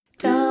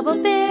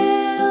Double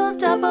bill,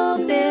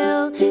 double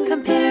bill.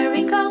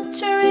 Comparing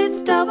culture,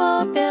 it's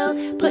double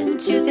bill. Putting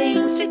two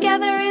things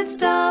together, it's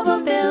double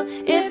bill.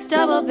 It's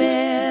double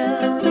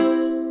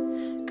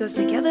bill. Goes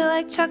together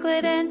like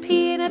chocolate and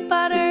peanut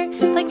butter,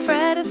 like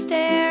Fred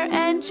Astaire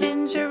and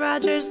Ginger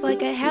Rogers,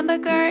 like a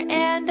hamburger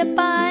and a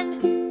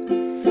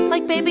bun,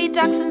 like baby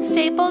ducks and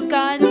staple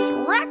guns.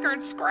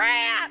 Record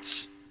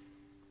scratch!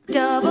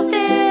 Double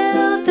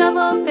bill,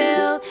 double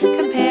bill.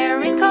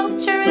 Comparing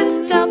culture,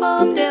 it's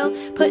double bill.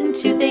 Putting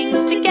two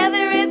things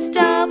together, it's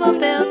double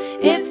bill.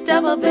 It's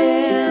double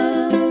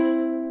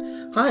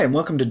bill. Hi, and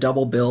welcome to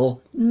Double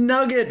Bill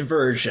Nugget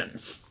version.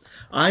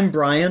 I'm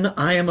Brian.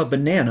 I am a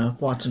banana,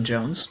 Watson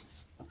Jones.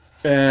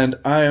 And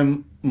I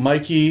am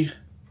Mikey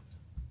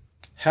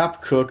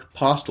Hapcook,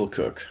 Postal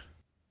Cook.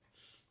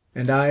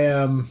 And I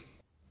am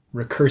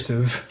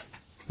recursive.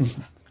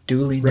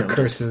 Duly noted.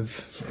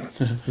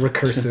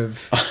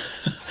 Recursive.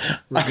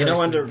 You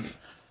know,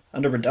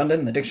 under redundant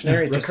in the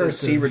dictionary, it just says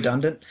C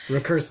redundant.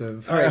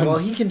 Recursive. All right, while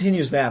he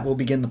continues that, we'll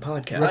begin the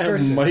podcast. I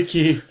am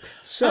Mikey.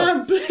 So,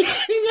 I'm picking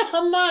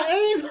on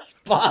my anus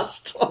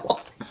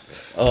postal.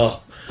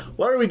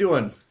 What are we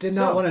doing? Did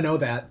not want to know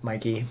that,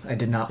 Mikey. I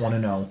did not want to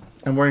know.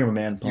 I'm wearing a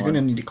man pawn. you're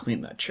going to need to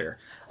clean that chair.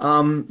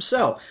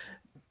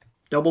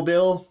 Double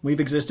Bill, we've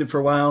existed for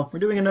a while.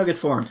 We're doing a nugget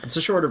form. It's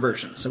a shorter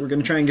version, so we're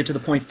going to try and get to the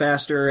point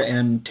faster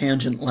and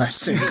tangent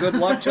less. And good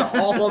luck to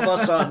all of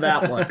us on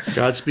that one.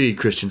 Godspeed,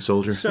 Christian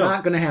soldier. It's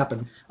not going to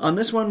happen. On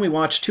this one, we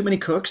watched Too Many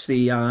Cooks,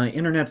 the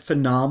internet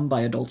phenom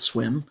by Adult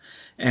Swim,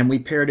 and we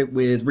paired it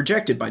with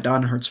Rejected by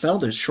Don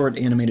Hertzfeldt, a short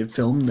animated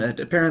film that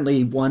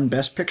apparently won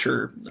Best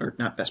Picture, or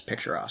not Best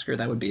Picture Oscar,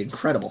 that would be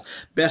incredible,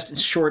 Best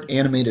Short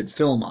Animated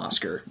Film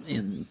Oscar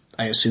in,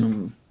 I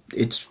assume,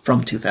 it's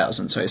from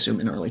 2000, so I assume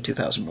in early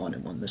 2001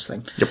 it won this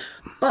thing. Yep.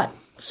 But,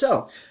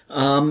 so,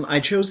 I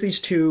chose these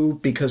two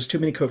because Too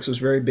Many Cooks was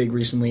very big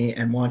recently,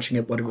 and watching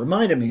it, what it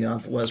reminded me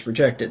of was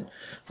Rejected.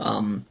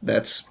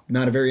 That's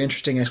not a very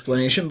interesting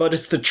explanation, but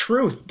it's the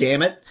truth,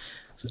 damn it.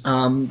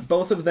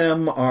 Both of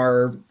them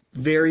are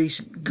very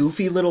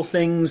goofy little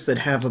things that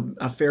have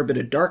a fair bit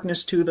of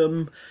darkness to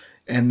them,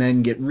 and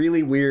then get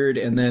really weird,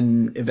 and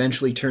then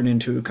eventually turn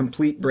into a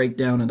complete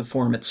breakdown of the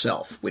form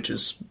itself, which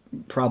is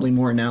probably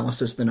more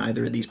analysis than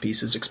either of these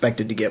pieces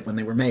expected to get when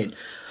they were made.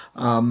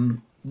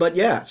 But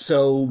yeah,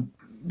 so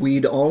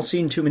we'd all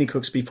seen Too Many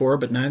Cooks before,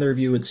 but neither of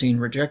you had seen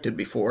Rejected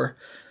before.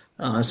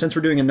 Since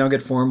we're doing a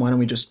nugget form, why don't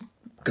we just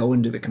go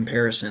into the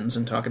comparisons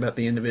and talk about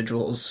the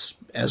individuals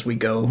as we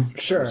go.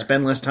 Sure.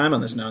 Spend less time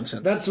on this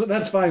nonsense.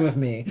 That's fine with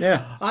me.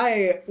 Yeah.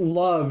 I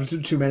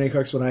loved Too Many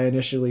Cooks when I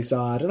initially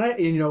saw it, and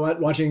you know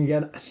what? Watching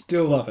again, I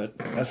still love it.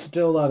 I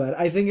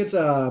think it's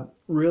a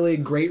really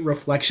great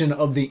reflection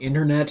of the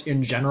internet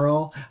in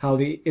general. How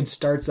it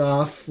starts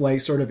off like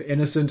sort of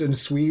innocent and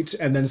sweet,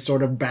 and then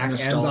sort of back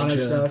ends on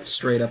its stuff.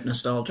 Straight up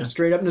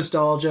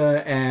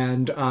nostalgia,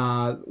 and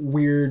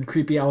weird,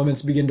 creepy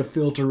elements begin to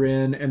filter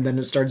in, and then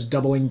it starts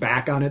doubling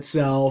back on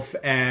itself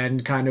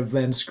and kind of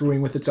then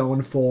screwing with its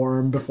own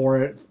form before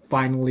it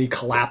finally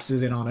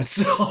collapses in on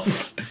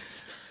itself.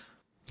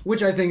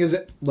 Which I think is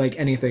like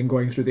anything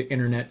going through the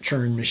internet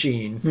churn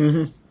machine.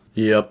 Mm-hmm.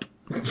 Yep.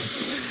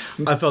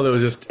 I felt it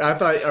was just... I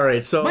thought, all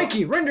right, so...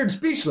 Mikey, rendered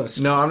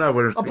speakless. No, I'm not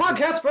rendered speechless. A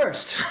podcast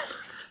first.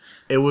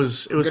 It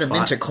was fine. Gonna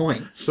mint a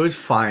coin. It was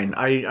fine.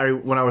 I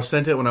when I was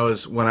sent it, when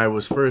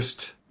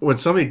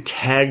somebody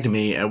tagged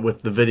me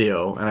with the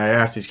video, and I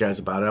asked these guys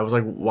about it, I was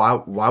like,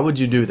 why would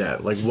you do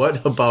that? Like,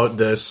 what about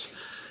this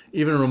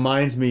even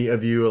reminds me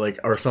of you, like,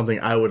 or something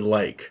I would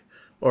like?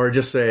 Or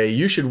just say,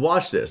 you should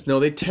watch this.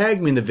 No, they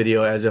tagged me in the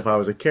video as if I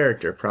was a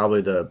character,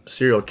 probably the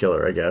serial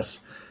killer, I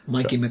guess.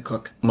 Mikey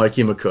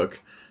McCook.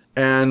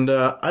 And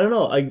I don't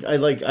know.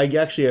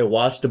 I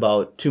watched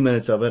about 2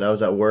 minutes of it. I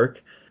was at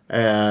work,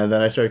 and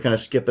then I started kind of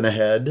skipping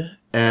ahead,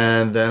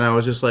 and then I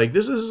was just like,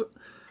 "This is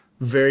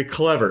very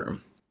clever,"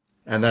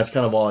 and that's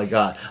kind of all I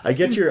got. I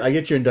get your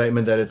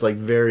indictment that it's like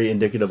very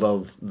indicative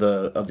of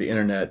the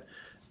internet,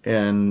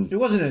 and it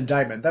wasn't an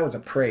indictment. That was a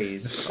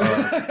praise.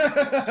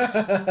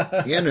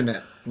 The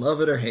internet, love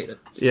it or hate it.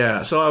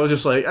 Yeah. So I was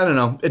just like, I don't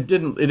know. It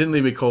didn't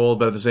leave me cold,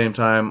 but at the same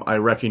time, I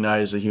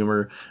recognized the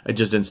humor. It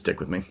just didn't stick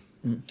with me.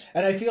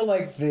 And I feel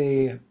like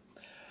the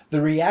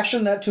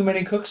reaction that Too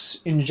Many Cooks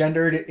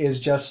engendered is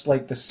just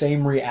like the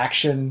same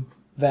reaction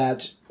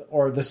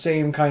or the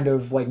same kind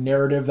of like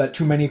narrative that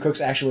Too Many Cooks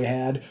actually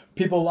had.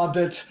 People loved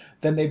it,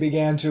 then they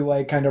began to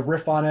like kind of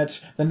riff on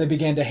it, then they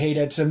began to hate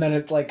it, and then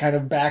it like kind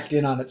of backed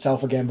in on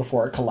itself again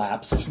before it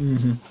collapsed.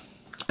 Mm-hmm.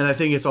 And I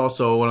think it's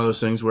also one of those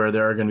things where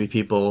there are going to be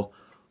people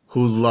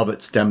who love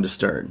it stem to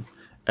stern.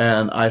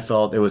 And I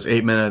felt it was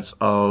 8 minutes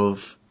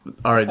of...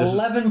 All right,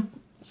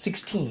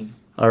 11:16.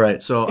 All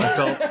right, so I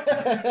felt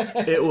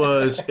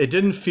it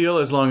didn't feel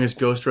as long as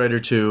Ghost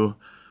Rider 2,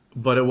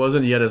 but it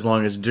wasn't yet as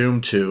long as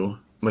Doom 2.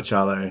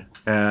 Machale,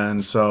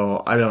 and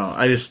so I don't know.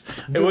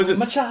 It wasn't.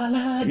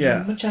 Machala,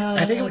 Yeah. Machala.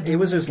 I think it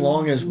was as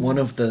long as one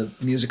of the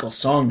musical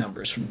song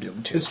numbers from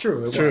Doom 2. It's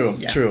true. It True, was.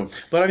 Yeah. true.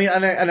 But I mean,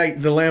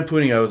 and the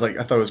lampooning, I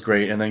thought it was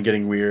great, and then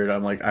getting weird,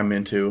 I'm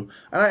into.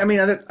 And I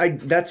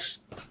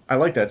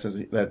like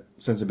that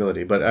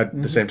sensibility, but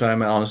at the same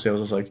time, honestly, I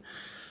was just like,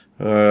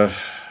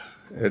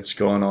 it's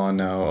going on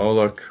now. Oh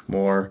look,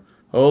 more.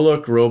 Oh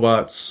look,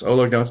 robots. Oh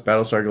look, now it's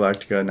Battlestar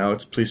Galactica. Now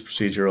it's police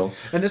procedural.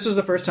 And this was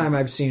the first time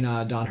I've seen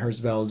Don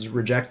Hertzfeld's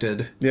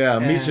Rejected. Yeah,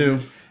 me And, too.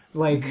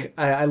 Like,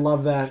 I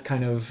love that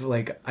kind of,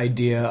 like,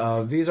 idea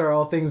of these are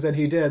all things that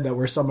he did that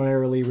were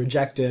summarily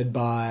rejected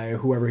by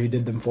whoever he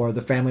did them for,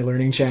 the Family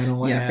Learning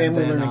Channel. Yeah, and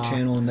Family then, Learning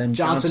Channel, and then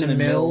Johnson and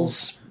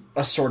Mills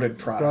assorted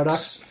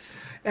products.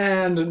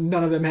 And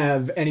none of them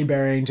have any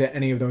bearing to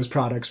any of those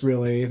products,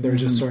 really. They're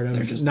just sort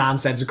of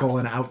nonsensical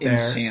and out there.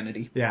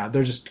 Insanity. Yeah,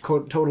 they're just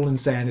total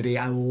insanity.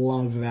 I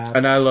love that.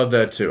 And I love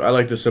that too. I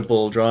like the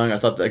simple drawing. I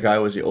thought that guy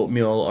was the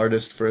oatmeal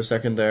artist for a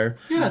second there.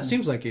 Yeah, it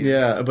seems like he is.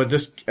 Yeah, but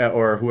this,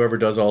 or whoever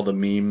does all the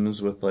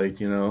memes with, like,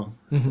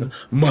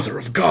 Mother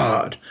of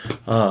God.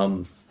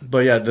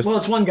 But yeah, this. Well,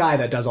 it's one guy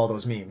that does all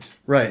those memes.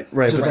 Right.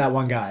 Just But, that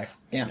one guy.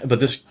 Yeah. but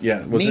this,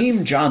 yeah. Was it?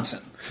 Meme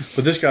Johnson.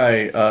 But this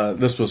guy,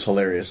 this was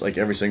hilarious. Like,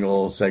 every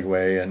single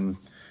segue, and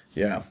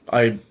yeah.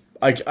 And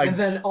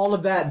then all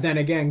of that, then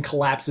again,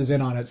 collapses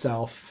in on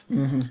itself.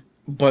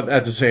 But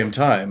at the same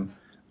time,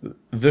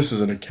 this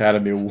is an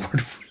Academy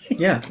Award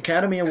Yeah,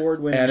 Academy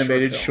Award winning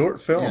animated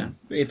short film.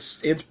 Yeah,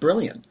 it's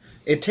brilliant.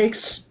 It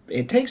takes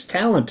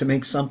talent to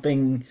make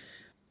something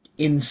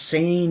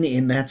insane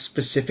in that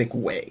specific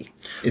way.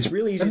 It's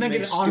really easy And to then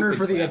make get honored stupid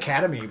for the crap.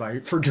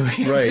 Academy for doing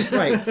it.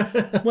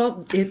 Right.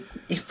 Well, it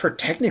for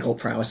technical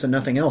prowess and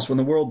nothing else, when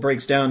the world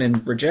breaks down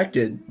and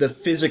Rejected, the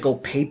physical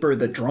paper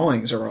the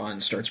drawings are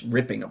on starts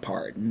ripping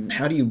apart. And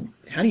how do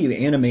you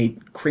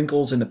animate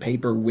crinkles in the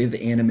paper with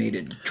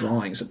animated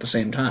drawings at the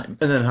same time?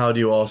 And then how do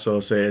you also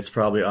say it's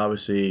probably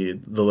obviously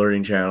the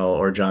Learning Channel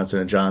or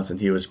Johnson & Johnson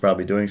he was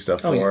probably doing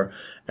stuff for,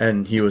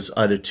 and he was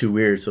either too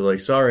weird, so like,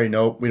 sorry,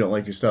 nope, we don't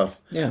like your stuff.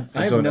 Yeah,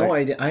 And I so have no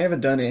like- idea. I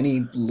haven't done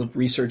any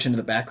research into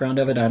the background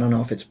of it. I don't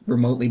know if it's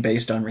remotely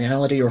based on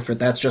reality or if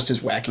that's just his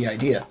wacky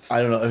idea.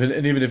 I don't know,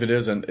 and even if it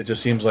isn't, it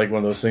just seems like one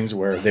of those things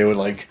where they would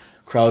like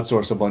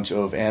crowdsource a bunch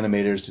of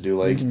animators to do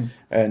like,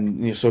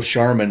 and so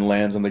Charmin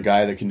lands on the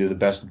guy that can do the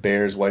best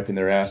bears wiping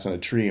their ass on a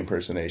tree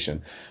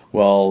impersonation.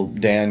 Well,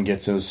 Dan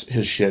gets his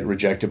shit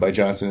rejected by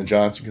Johnson &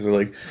 Johnson because they're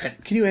like,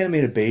 can you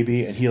animate a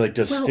baby? And he like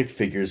does stick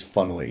figures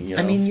funnily. You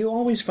know? I mean, you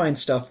always find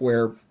stuff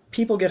where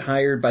people get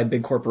hired by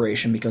big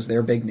corporation because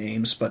they're big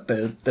names, but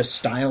the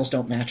styles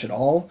don't match at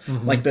all.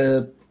 Like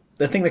the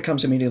thing that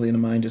comes immediately to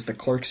mind is the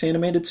Clerks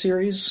animated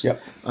series.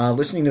 Yep.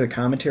 Listening to the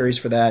commentaries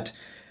for that,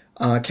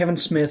 Kevin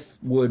Smith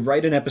would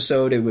write an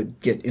episode. It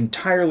would get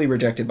entirely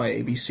rejected by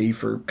ABC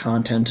for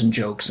content and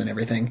jokes and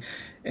everything.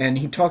 And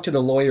he'd talk to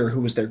the lawyer who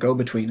was their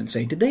go-between and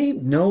say, did they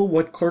know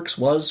what Clerks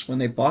was when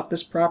they bought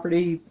this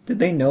property? Did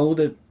they know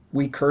that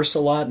we curse a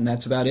lot and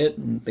that's about it?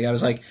 And the guy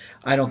was like,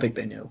 I don't think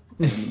they knew.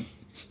 And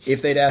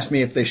if they'd asked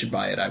me if they should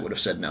buy it, I would have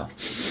said no.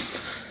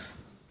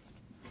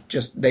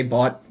 Just, they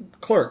bought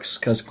Clerks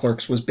because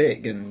Clerks was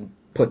big and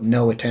put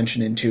no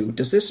attention into,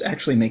 does this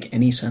actually make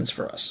any sense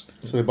for us?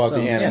 so they bought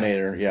the yeah.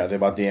 animator. Yeah, they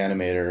bought the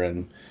animator,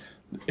 and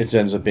it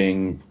ends up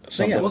being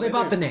something. yeah. Well, they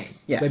bought the name.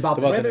 Yeah, They bought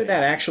the whether name.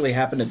 that actually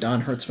happened to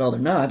Don Hertzfeld or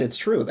not, it's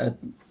true.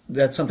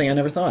 That's something I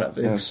never thought of.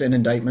 It's an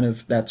indictment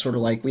of that sort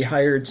of like, we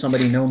hired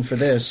somebody known for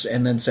this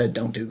and then said,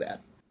 don't do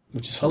that.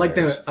 which is I like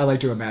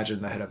hilarious. to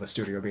imagine the head of a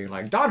studio being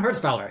like, Don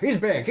Hertzfelder, he's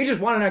big. He just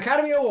won an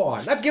Academy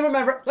Award. Let's give him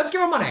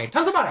money,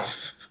 tons of money.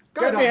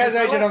 Go, Get Don me his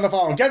Hertzfelder. agent on the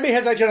phone. Get me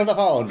his agent on the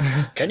phone.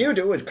 Can you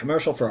do a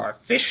commercial for our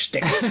fish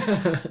sticks?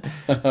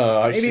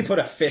 I Maybe put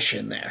a fish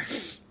in there.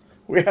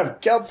 We have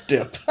kelp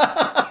dip.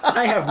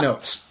 I have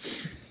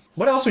notes.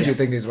 What else would you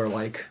think these were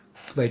like?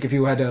 Like if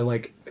you had to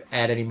like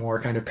add any more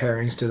kind of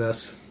pairings to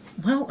this?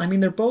 Well, I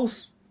mean, they're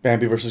both...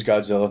 Bambi versus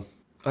Godzilla.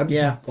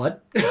 Yeah.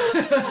 What?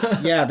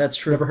 Yeah, that's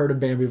true. Never heard of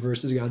Bambi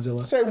versus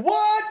Godzilla. Say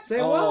what? Say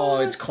Oh,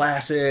 what? it's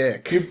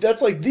classic.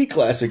 That's like the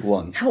classic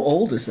one. How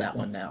old is that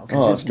one now? Oh,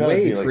 Because it's it's gotta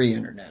way be, like-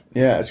 pre-internet.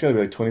 Yeah, it's got to be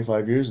like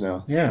 25 years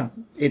now. Yeah.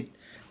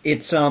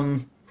 It's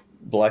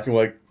Black and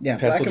white yeah,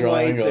 pencil black and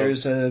drawing white. of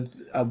There's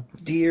a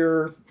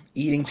deer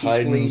eating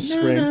hide peacefully. and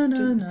spring.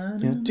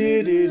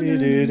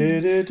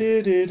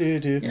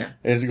 Yeah. Yeah.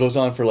 And it goes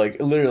on for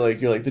like literally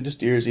like you're like they're just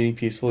deers eating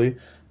peacefully,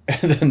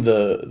 and then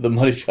the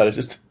money shot is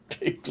just a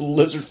big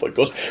lizard foot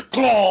goes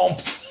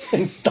clomp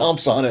and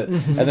stomps on it,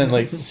 and then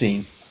like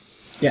scene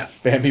Yeah.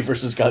 Bambi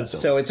versus Godzilla.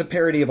 So it's a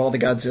parody of all the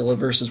Godzilla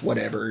versus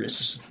whatever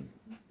is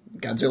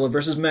Godzilla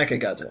versus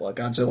Mechagodzilla,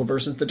 Godzilla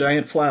versus the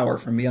giant flower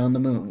from beyond the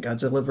moon,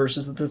 Godzilla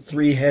versus the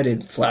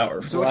three-headed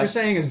flower. So what you're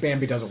saying is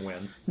Bambi doesn't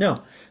win.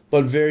 No,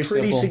 but very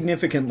pretty simple.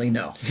 significantly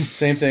no.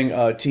 Same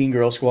thing. Teen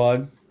Girl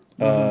Squad.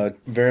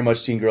 Very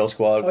much Teen Girl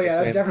Squad. Oh yeah,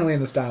 that's Same- definitely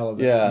in the style of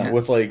this. Yeah, Yeah.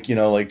 with like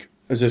like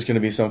is this going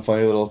to be some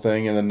funny little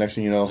thing, and then next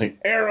thing you know, like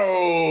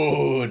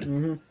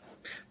arrowed.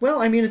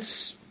 Well, I mean,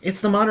 it's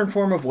the modern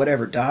form of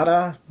whatever.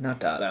 Dada? Not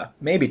Dada.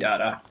 Maybe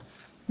Dada.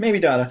 Maybe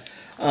Dada.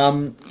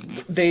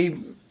 They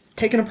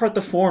taken apart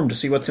the form to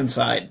see what's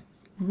inside.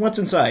 What's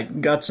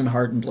inside? Guts and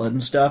heart and blood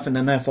and stuff, and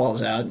then that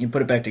falls out, and you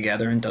put it back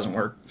together, and it doesn't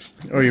work.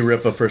 Or you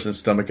rip a person's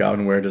stomach out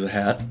and wear it as a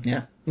hat.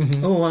 Yeah.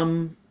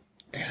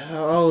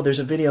 Oh, there's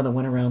a video that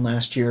went around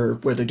last year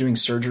where they're doing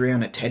surgery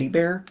on a teddy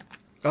bear.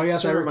 Oh,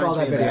 yes, So I it recall reminds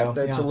that me of video.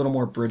 That's Yeah. a little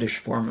more British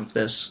form of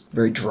this.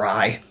 Very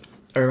dry.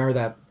 I remember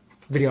that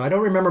video. I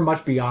don't remember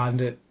much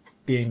beyond it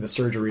being the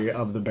surgery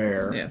of the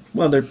bear. Yeah.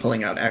 Well, they're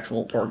pulling out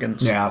actual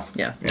organs. Yeah.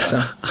 Yeah.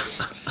 So.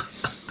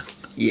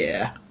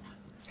 Yeah.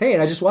 Hey,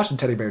 and I just watched a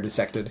teddy bear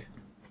dissected.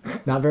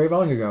 Not very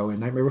long ago in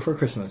Nightmare Before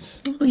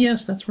Christmas. Oh,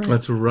 yes, that's right.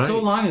 That's right. So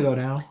long ago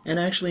now. And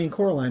actually in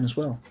Coraline as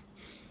well.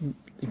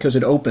 Because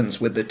it opens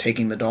with the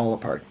taking the doll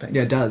apart thing.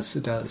 Yeah, it does.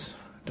 It does.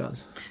 It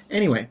does.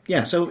 Anyway,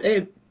 yeah, so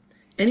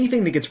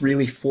anything that gets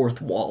really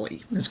fourth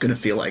wall-y is going to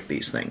feel like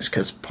these things.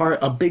 Because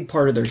a big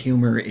part of their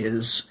humor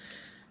is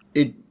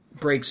it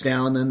breaks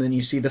down and then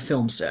you see the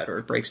film set, or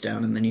it breaks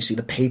down and then you see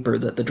the paper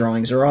that the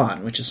drawings are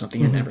on, which is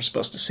something you're never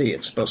supposed to see.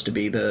 It's supposed to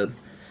be the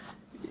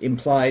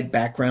implied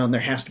background.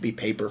 There has to be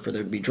paper for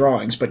there to be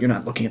drawings, but you're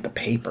not looking at the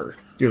paper.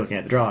 You're looking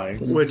at the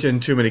drawings. Which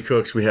in Too Many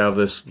Cooks, we have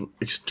this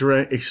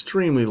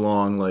extremely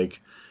long, like,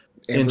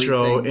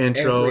 intro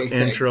until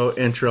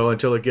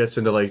it gets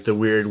into, like, the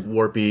weird,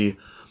 warpy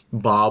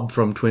Bob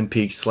from Twin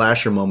Peaks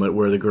slasher moment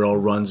where the girl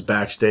runs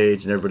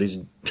backstage and everybody's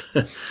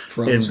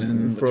Frozen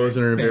in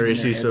banging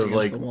various their seats heads of, against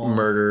like, the wall.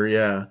 murder,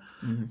 yeah.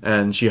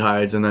 And she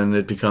hides, and then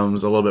it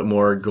becomes a little bit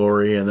more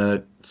gory, and then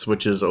it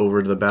switches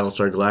over to the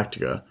Battlestar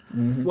Galactica.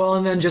 Well,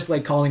 and then just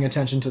like calling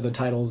attention to the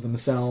titles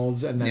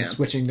themselves and then Yeah.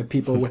 switching the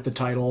people with the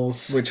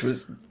titles. Which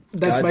was...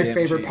 That's my goddamn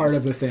favorite genius. part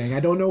of the thing. I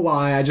don't know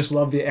why. I just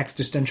love the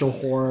existential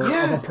horror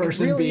Yeah, of a it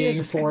person really being is.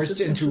 It's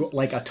forced into existential.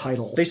 like a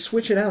title. They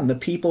switch it out, and the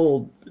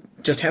people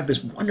just have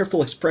this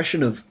wonderful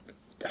expression of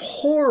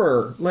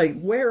horror.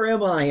 Like, where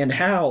am I and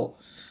how?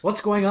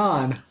 What's going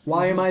on?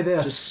 Why am I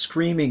Just this?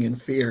 screaming in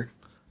fear.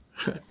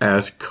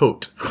 As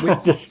Coat.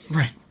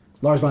 Right.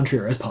 Lars von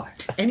Trier as Pie.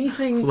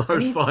 Anything.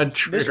 Lars von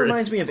Trier This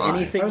reminds me of is fine.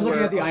 anything. I was looking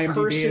where at the a IMDb and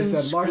person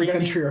said Lars von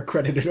screaming- Trier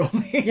credited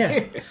only.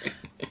 Yes.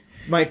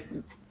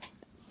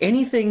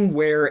 Anything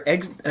where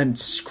a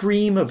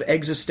scream of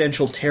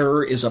existential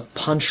terror is a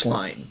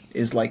punchline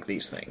is like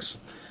these things.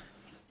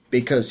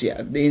 Because,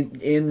 yeah,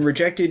 in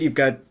Rejected, you've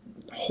got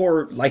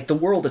horror, like the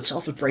world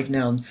itself is breaking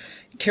down.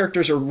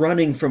 Characters are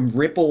running from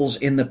ripples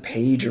in the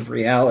page of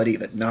reality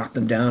that knock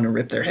them down and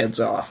rip their heads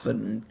off,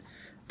 and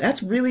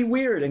that's really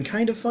weird and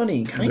kind of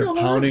funny, kind They're of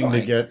pounding to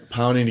horrifying. get out of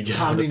Pounding the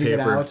to paper.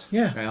 get out.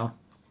 Yeah. Well,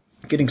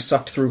 Getting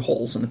sucked through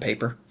holes in the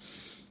paper.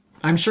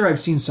 I'm sure I've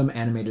seen some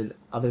animated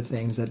other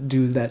things that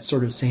do that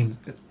sort of same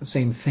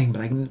thing,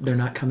 but they're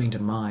not coming to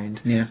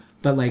mind. Yeah.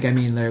 But like, I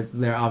mean,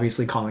 they're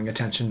obviously calling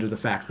attention to the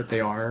fact that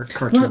they are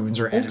cartoons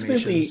or Ultimately,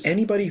 animations.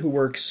 anybody who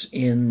works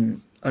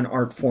in an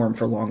art form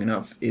for long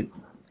enough, it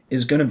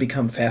is going to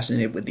become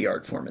fascinated with the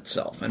art form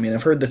itself. I mean,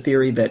 I've heard the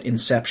theory that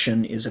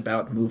Inception is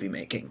about movie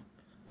making.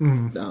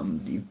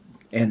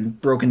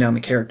 And broken down the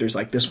characters,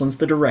 like this one's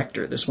the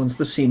director, this one's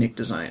the scenic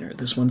designer,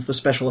 this one's the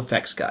special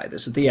effects guy,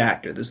 this is the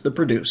actor, this is the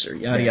producer,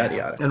 yada yada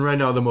yada. And right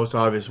now, the most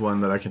obvious one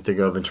that I can think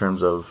of in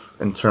terms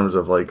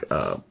of like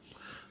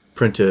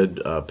printed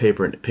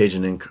paper and page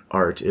and ink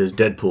art is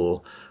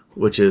Deadpool,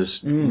 which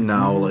is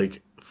now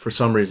like for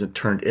some reason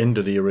turned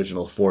into the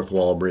original fourth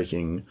wall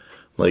breaking,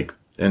 like,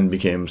 and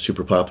became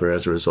super popular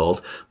as a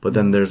result. But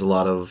then there's a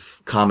lot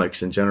of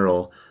comics in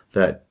general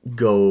that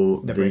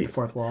go That break the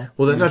fourth wall.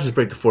 Well, they not just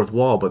break the fourth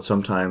wall, but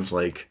sometimes,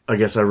 like, I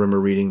guess I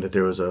remember reading that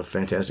there was a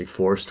Fantastic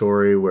Four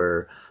story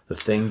where the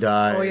Thing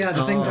died. Oh yeah,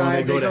 the thing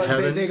died. They go to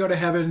heaven. They go to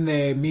heaven.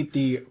 They meet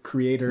the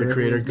creator. The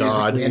creator who's God,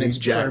 basically and it's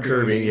Jack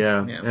Kirby,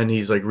 yeah. And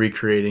he's like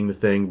recreating the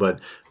Thing, but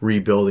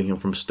rebuilding him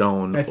from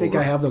stone. I think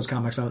I have those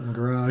comics out in the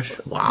garage.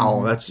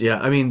 Wow, that's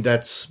I mean,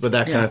 but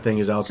that kind of thing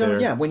is out So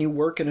there. yeah, when you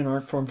work in an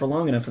art form for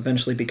long enough,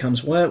 eventually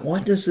becomes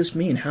what does this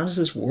mean? How does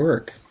this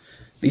work?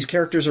 These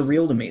characters are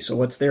real to me, so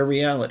what's their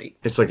reality?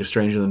 It's like a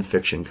stranger than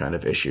fiction kind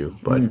of issue,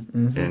 but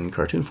in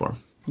cartoon form.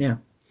 Yeah.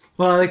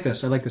 Well, I like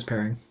this. I like this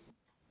pairing.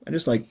 I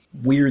just like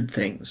weird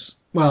things.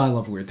 Well, I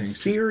love weird things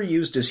too. Fear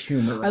used as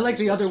humor. I like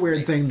the other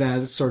weird thing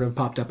that sort of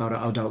popped up out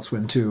of Adult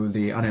Swim too,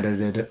 the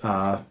unedited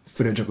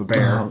footage of a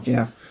bear, Oh,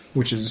 yeah.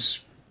 which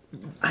is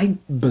I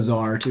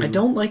bizarre too.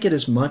 don't like it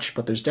as much,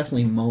 but there's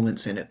definitely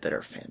moments in it that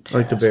are fantastic.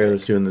 Like the bear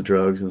that's doing the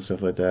drugs and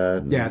stuff like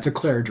that. Yeah, it's a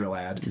Claridril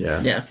ad.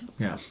 Yeah. Yeah.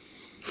 Yeah.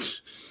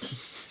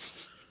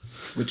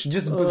 Which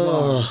just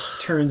bizarre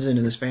turns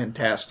into this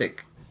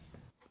fantastic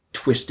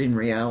twist in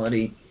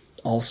reality.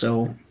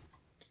 Also,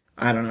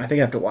 I don't know. I think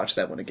I have to watch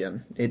that one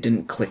again. It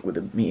didn't click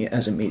with me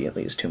as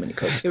immediately as Too Many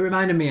Cooks. It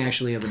reminded me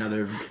actually of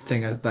another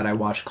thing that I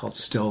watched called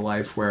Still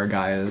Life, where a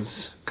guy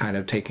is kind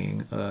of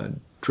taking a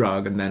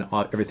drug and then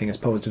everything is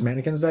posed as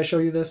mannequins. Did I show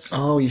you this?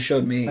 Oh, you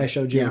showed me. I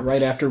showed you. Yeah,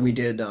 right after we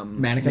did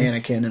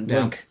Mannequin and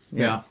Blink.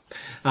 Yeah.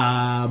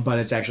 But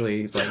it's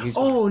actually like he's,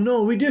 Oh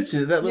no, we did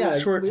see that little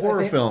short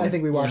horror film. I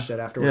think we watched it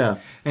afterward. Yeah.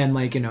 And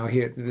like, you know,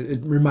 it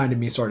reminded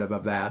me sort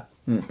of that.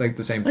 Like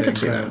the same thing. could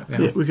see kinda, that.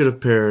 Yeah, we could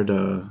have paired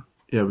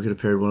Yeah, we could have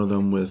paired one of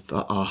them with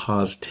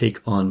Aha's Take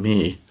on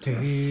Me.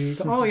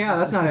 Oh yeah,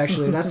 that's not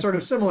actually. That's sort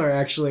of similar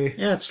actually.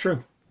 Yeah, it's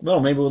true. Well,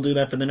 maybe we'll do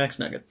that for the next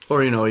nugget.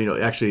 Or,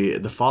 actually,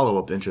 the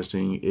follow-up,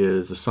 interesting,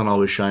 is The Sun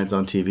Always Shines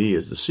on TV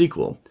is the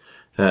sequel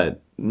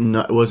that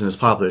wasn't as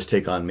popular as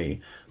Take on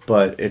Me,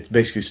 but it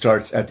basically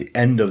starts at the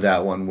end of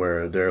that one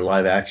where they're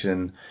live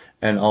action,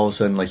 and all of a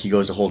sudden, like, he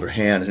goes to hold her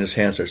hand, and his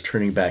hand starts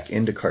turning back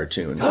into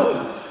cartoon.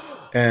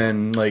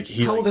 And, like,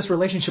 how will this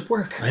relationship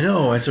work? I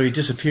know, and so he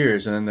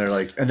disappears, and then they're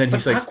like, and then But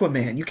he's like,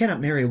 Aquaman, you cannot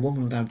marry a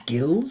woman without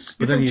gills.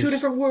 You're then from he's- two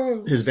different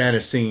worlds. his dad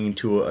is singing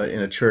to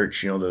in a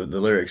church, the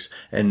lyrics,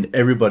 and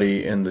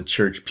everybody in the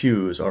church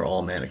pews are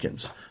all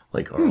mannequins.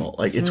 Like, are all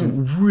like, it's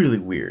really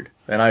weird,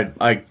 and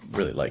I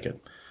really like it.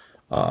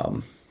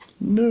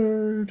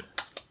 Nerd.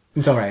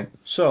 It's all right.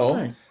 So, All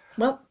right.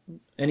 Well,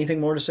 anything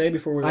more to say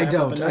before we I wrap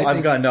up don't. a I nugget?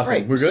 I've got nothing.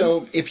 Right, We're good.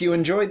 So if you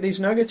enjoyed these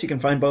nuggets, you can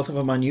find both of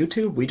them on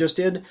YouTube. We just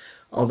did.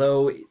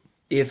 Although,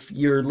 if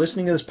you're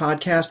listening to this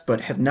podcast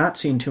but have not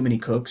seen Too Many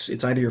Cooks,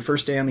 it's either your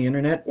first day on the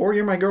internet or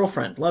you're my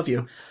girlfriend. Love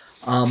you.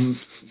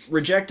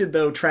 Rejected,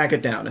 though, track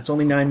it down. It's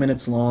only 9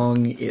 minutes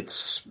long.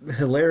 It's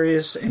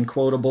hilarious and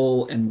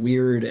quotable and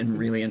weird and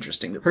really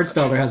interesting to watch.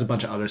 Hertzfelder has a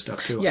bunch of other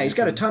stuff too. Yeah, he's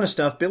got a ton of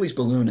stuff. Billy's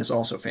Balloon is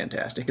also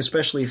fantastic,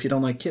 especially if you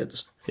don't like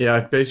kids.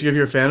 yeah, basically, if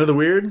you're a fan of the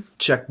weird,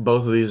 check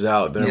both of these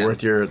out. They're Yeah.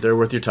 worth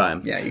your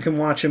time. Yeah, you can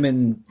watch them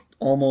in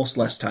almost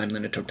less time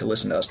than it took to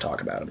listen to us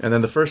talk about them. And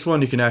then the first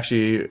one, you can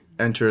actually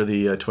enter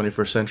the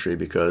 21st century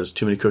because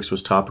Too Many Cooks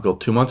was topical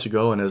 2 months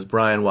ago. And as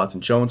Brian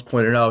Watson-Jones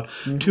pointed out,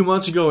 2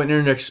 months ago in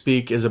Internet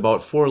Speak is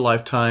about 4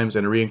 lifetimes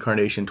and a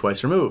reincarnation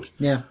twice removed.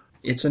 Yeah,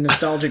 it's a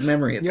nostalgic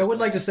memory. Yeah, I would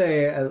like to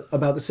say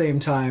about the same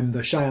time the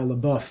Shia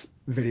LaBeouf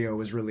video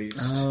was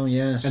released, Oh,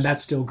 yes. and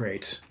that's still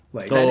great.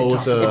 Like, Oh,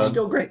 with the- It's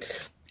still great.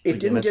 It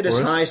didn't Emmett get as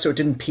Forrest? high, so it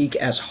didn't peak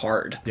as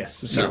hard.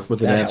 yes, So With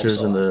the that dancers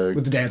helps a and lot.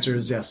 with the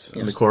dancers, yes.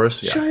 the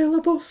chorus. Yeah. Shia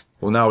LaBeouf.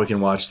 Well, now we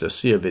can watch the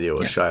Sia video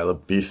with Shia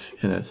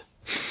LaBeouf in it.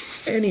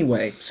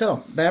 Anyway,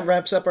 so that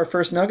wraps up our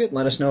first nugget.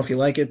 Let us know if you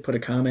like it. Put a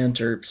comment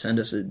or send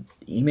us an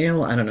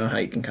email. I don't know how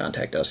you can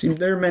contact us.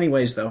 There are many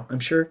ways, though, I'm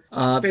sure.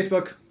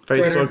 Facebook,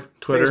 Twitter.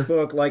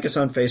 Facebook, like us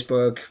on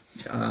Facebook.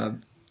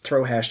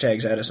 Throw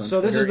hashtags at us on So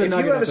Twitter. this is the if you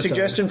nugget have a episode.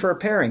 suggestion for a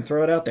pairing,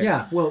 throw it out there.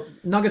 Yeah, well,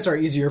 nuggets are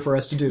easier for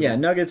us to do. Yeah,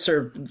 nuggets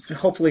are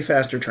hopefully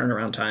faster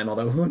turnaround time,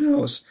 although who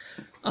knows.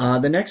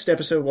 The next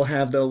episode we'll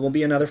have, though, will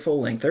be another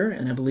full-lengther,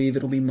 and I believe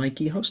it'll be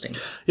Mikey hosting.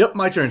 Yep,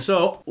 my turn.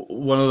 So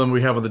one of them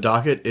we have on the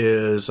docket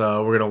is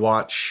we're going to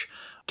watch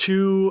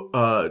two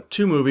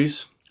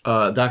movies,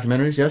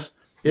 documentaries. Yes.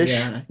 Ish.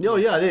 Yeah. Oh,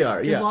 yeah, they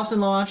are. Is Yeah. Lost in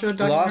La Mancha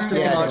documentary? Lost in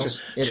Yeah, La it Mancha.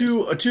 is. It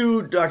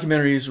Two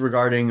documentaries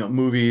regarding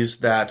movies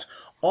that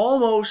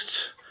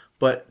almost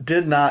but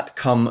did not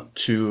come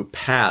to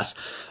pass.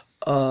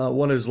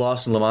 One is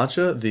Lost in La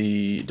Mancha,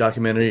 the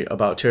documentary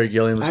about Terry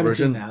Gilliam's I haven't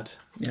version seen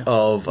that.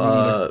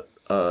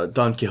 of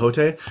Don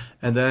Quixote,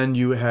 and then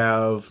you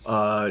have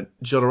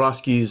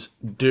Jodorowsky's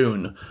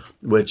Dune,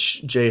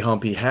 which Jay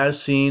Humpy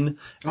has seen,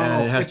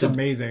 and Oh, it has it's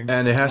amazing.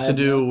 and it has to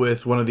do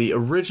with one of the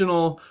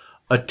original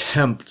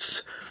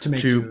attempts To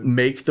make Dune.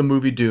 the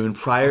movie Dune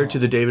prior to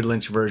the David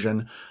Lynch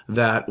version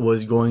that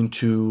was going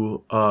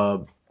to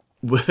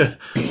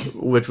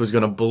which was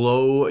going to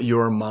blow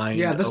your mind.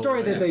 Yeah, the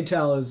story away. that they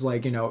tell is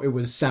like, it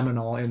was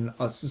seminal in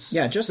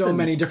Just so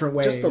many different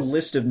ways. Just the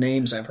list of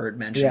names I've heard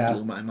mentioned Yeah.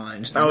 blew my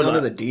mind. would None not-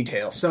 of the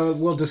details. So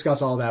we'll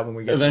discuss all that when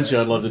we get Eventually,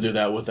 to I'd love to do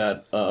that with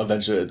that.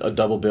 Eventually, a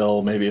double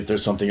bill. Maybe if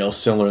there's something else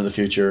similar in the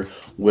future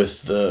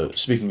with the.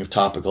 Speaking of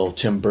topical,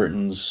 Tim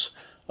Burton's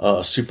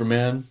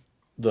Superman,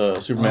 the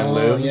Superman Oh,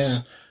 Lives. yeah.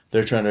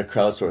 They're trying to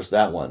crowdsource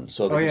that one,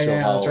 so they Oh, can yeah, show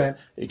yeah, how that's right.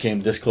 it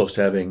came this close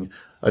to having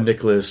a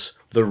Nicolas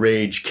the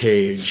Rage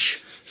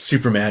Cage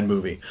Superman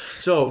movie.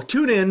 So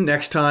tune in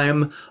next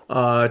time.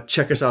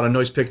 Check us out on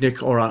Noise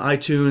Picnic or on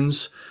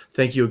iTunes.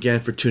 Thank you again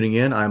for tuning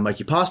in. I'm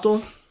Mikey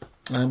Postel.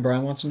 I'm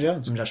Brian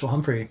Watson-Jones. I'm Joshua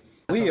Humphrey.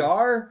 We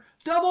are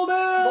Double bill!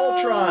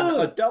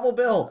 Voltron, a double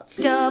bill.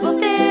 Double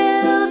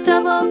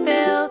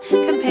bill,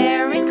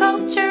 comparing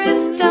culture,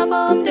 it's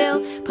double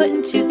bill.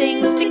 Putting two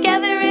things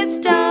together, it's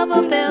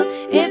double bill.